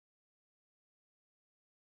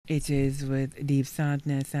It is with deep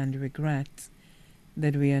sadness and regret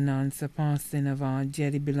that we announce the passing of our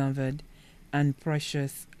dearly beloved and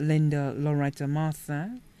precious Linda Loretta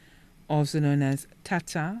Marcellin, also known as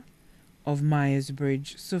Tata of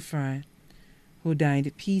Myers-Bridge, Suffolk, who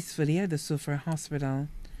died peacefully at the Suffolk Hospital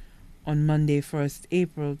on Monday, 1st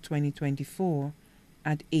April 2024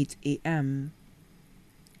 at 8 a.m.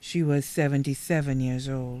 She was 77 years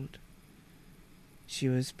old. She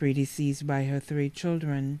was predeceased by her three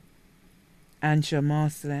children, Ansha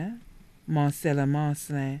Marcellin, Marcella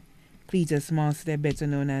Marcellin, Cletus Marcellin, better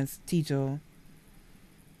known as Tito.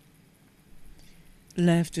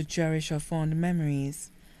 Left to cherish her fond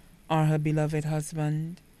memories are her beloved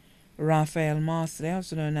husband, Raphael Marcellin,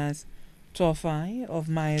 also known as Toffai of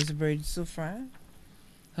Myers-Bridge, Suffolk,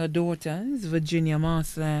 her daughters, Virginia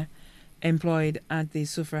Marcellin, employed at the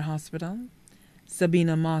Suffolk Hospital,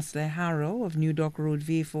 Sabina Marcellin Harrow of New Dock Road,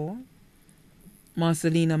 V4,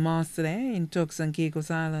 Marcellina Marcellin in Turks and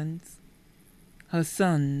Caicos Islands, her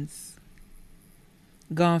sons,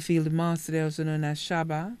 Garfield Marcellin, also known as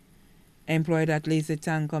Shaba, employed at Lazy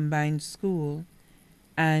Town Combined School,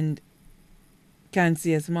 and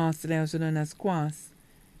Cancius Marcellin, also known as Quas,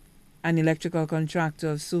 an electrical contractor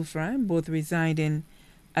of Sufra, both residing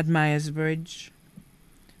at Myers-Bridge.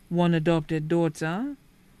 One adopted daughter,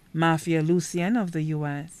 Mafia Lucian of the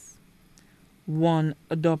U.S. One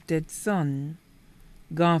adopted son,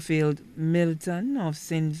 Garfield Milton of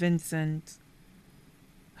St. Vincent.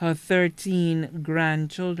 Her 13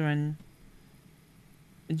 grandchildren,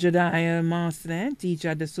 Jediah Marcellin, teacher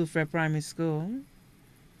at the Sufra Primary School,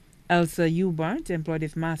 Elsa Hubert, employed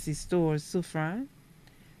at Massey Stores, Sufra,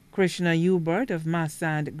 Krishna Hubert of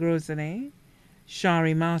Massad Grocery,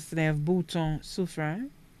 Shari Marcellin of Bouton, Sufra,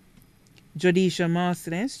 Jodisha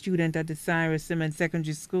Marcellin, student at the Cyrus Simmons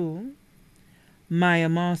Secondary School, Maya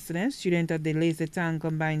Marcellin, student at the Lazy Town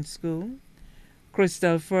Combined School,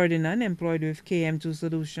 Crystal Ferdinand, employed with KM2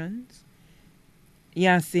 Solutions,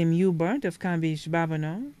 Yasim Hubert of Cambridge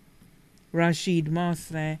Babano, Rashid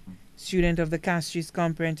Marcellin, student of the Castries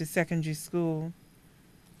Comprehensive Secondary School,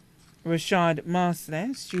 Rashad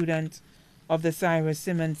Marcellin, student of the Cyrus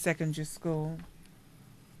Simmons Secondary School,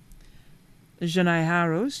 Janai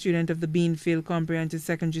Harrow, student of the Beanfield Comprehensive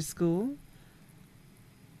Secondary School,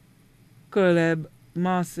 Caleb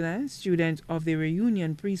Marcellin, student of the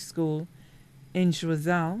Reunion Preschool in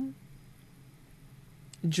Choiseul,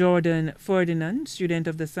 Jordan Ferdinand, student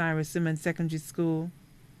of the Cyrus Simmons Secondary School,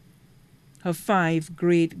 her 5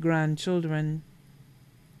 great-grandchildren,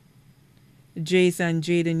 Jace and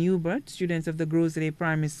Jaden Hubert, students of the Grosley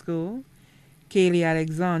Primary School, Kaylee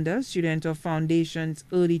Alexander, student of Foundation's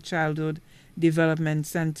Early Childhood Development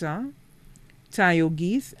Center, Tayo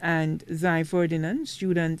Geese and Zai Ferdinand,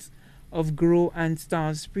 students of Grow and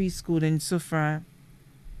Stars Preschool in Sufra.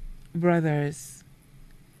 Brothers,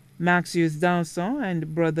 Maxius Dawson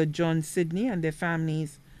and brother John Sidney and their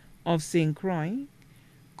families of St. Croix,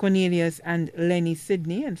 Cornelius and Lenny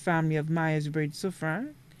Sidney and family of Myers-Bridge,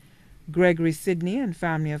 Sufra, Gregory Sidney and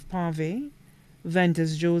family of Parvey,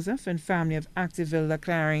 Ventus Joseph and family of Activille La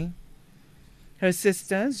Clary. Her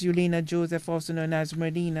sisters, Yulina Joseph, also known as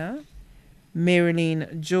Merlina,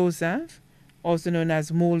 Marilyn Joseph, also known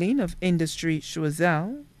as Moline of Industry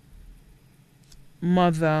Choiseul,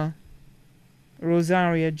 Mother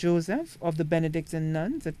Rosaria Joseph of the Benedictine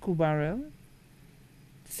Nuns at Coubarel,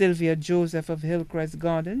 Sylvia Joseph of Hillcrest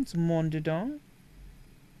Gardens, Mondadon,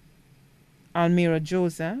 Almira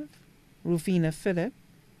Joseph, Rufina Phillip,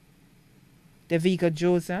 Devika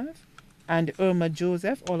Joseph, and Irma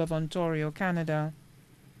Joseph, all of Ontario, Canada.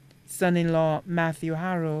 Son-in-law Matthew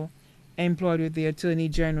Harrow, employed with the Attorney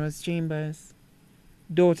General's Chambers.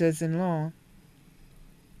 Daughters-in-law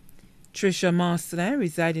Trisha Marcellin,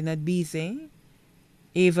 residing at Bizet,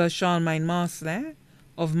 Ava Charlemagne Marcellin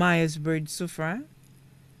of Myers-Bridge, Sufra.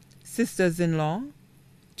 Sisters-in-law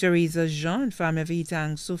Teresa Jean and family of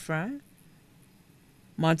Etang, Sufra.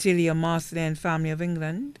 Martilia Marcellin and family of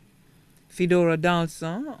England, Fedora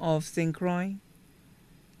Dalson of St. Croix,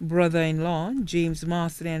 brother-in-law James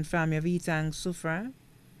Marcellin and family of Etang, Sufra,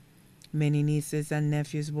 many nieces and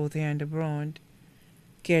nephews both here and abroad,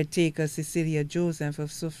 caretaker Cecilia Joseph of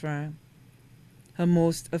Sufra, her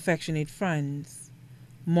most affectionate friends,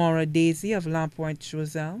 Maura Daisy of Lapointe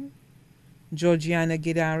Choiseul, Georgiana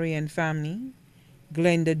Gidari and family,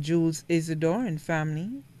 Glenda Jules Isidore and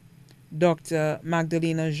family, Dr.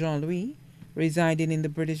 Magdalena Jean-Louis, residing in the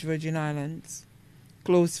British Virgin Islands.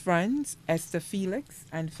 Close friends, Esther Felix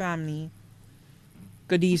and family,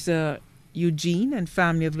 Kadisa Eugene and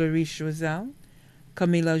family of Lariche Choiseul,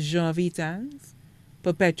 Camilla Jean Vitans,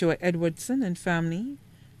 Perpetua Edwardson and family,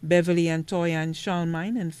 Beverly and Toyan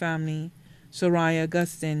Shalmine and family, Soraya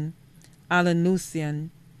Augustine, Alan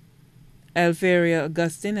Lucian, Elferia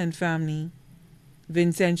Augustine and family,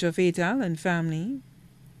 Vincentia Fatal and family,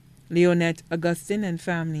 Leonette Augustine and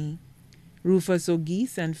family, Rufus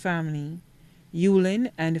O'Geese and family,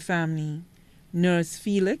 Yulin and family, Nurse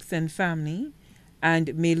Felix and family,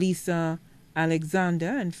 and Melissa Alexander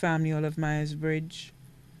and family, all of Myers Bridge,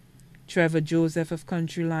 Trevor Joseph of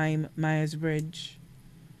Country Lime, Myers Bridge,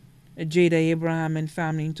 Jada Abraham and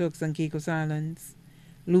family in Turks and Caicos Islands,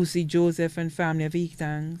 Lucy Joseph and family of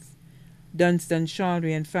Eatangs, Dunstan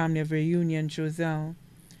Charlery and family of Reunion Choselle,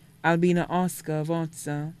 Albina Oscar of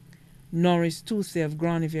Otsa, Norris Toucey of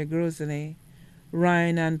Granivier Grosley,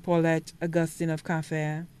 Ryan and Paulette Augustine of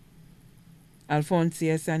Cafer,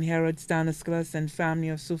 Alphonsius and Herod Stanislas and family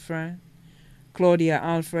of Suffren, Claudia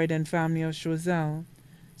Alfred and family of Choselle,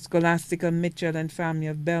 Scholastica Mitchell and family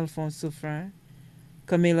of Belfont Suffren,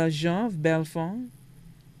 Camilla Jean of Belfont,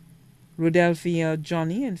 Rudelphia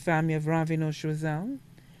Johnny and family of Ravino Choselle,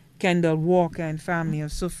 Kendall Walker and family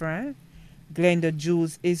of Suffren, Glenda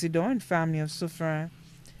Jules Isidore and family of Suffren,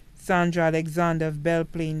 Sandra Alexander of Belle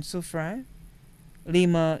Plaine Suffren,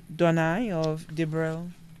 Lima Donai of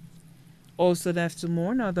Dibril. Also left to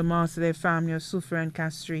mourn are the Marcellin family of Suffren and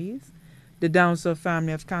Castries, the Dowser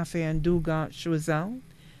family of Cafe and Duga Choselle,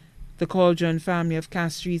 the Cauldron family of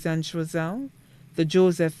Castries and Choselle, the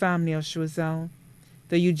Joseph family of Choselle,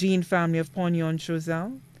 the Eugene family of Pognon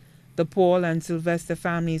Choselle, the Paul and Sylvester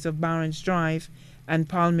families of Barons Drive and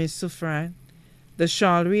Palmis Suffren, the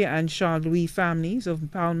Charlery and Charles-Louis families of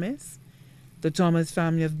Palmis, the Thomas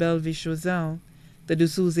family of Belleville Choselle, the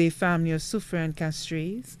D'Souza family of Suffren and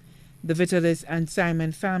Castries, the Vitalis and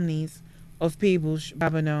Simon families of Peebush,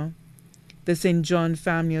 Babonneau, the St. John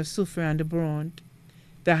family of Suffren and de Brond,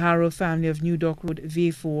 the Harrow family of New Dock Road,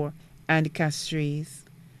 Vieux and Castries,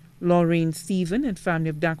 Laureen Stephen and family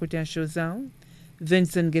of Daquita Choselle,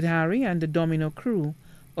 Vincent Gidhari and the Domino crew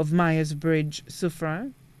of Myers Bridge,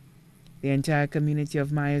 Suffren, the entire community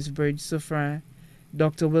of Myers Bridge, Suffren,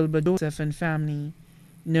 Dr. Wilbur Joseph and family,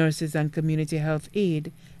 nurses and community health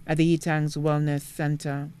aide at the Etangs Wellness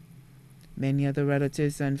Center, many other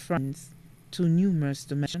relatives and friends, too numerous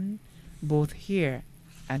to mention, both here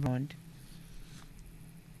and abroad.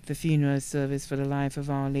 The funeral service for the life of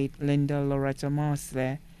our late Linda Loretta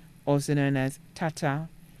Marcellin, also known as Tata,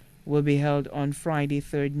 will be held on Friday,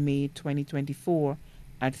 3rd May 2024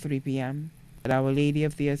 at 3 p.m. at Our Lady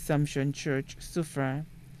of the Assumption Church, Suffren.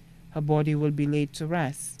 Her body will be laid to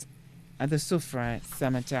rest at the Suffren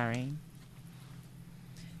Cemetery.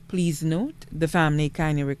 Please note, the family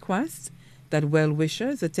kindly requests that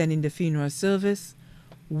well-wishers attending the funeral service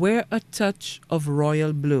wear a touch of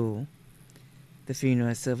royal blue. The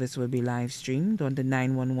funeral service will be live-streamed on the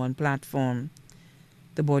 911 platform.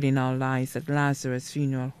 The body now lies at Lazarus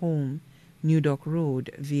Funeral Home, New Dock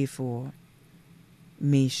Road, Vieux.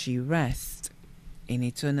 May she rest in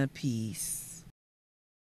eternal peace.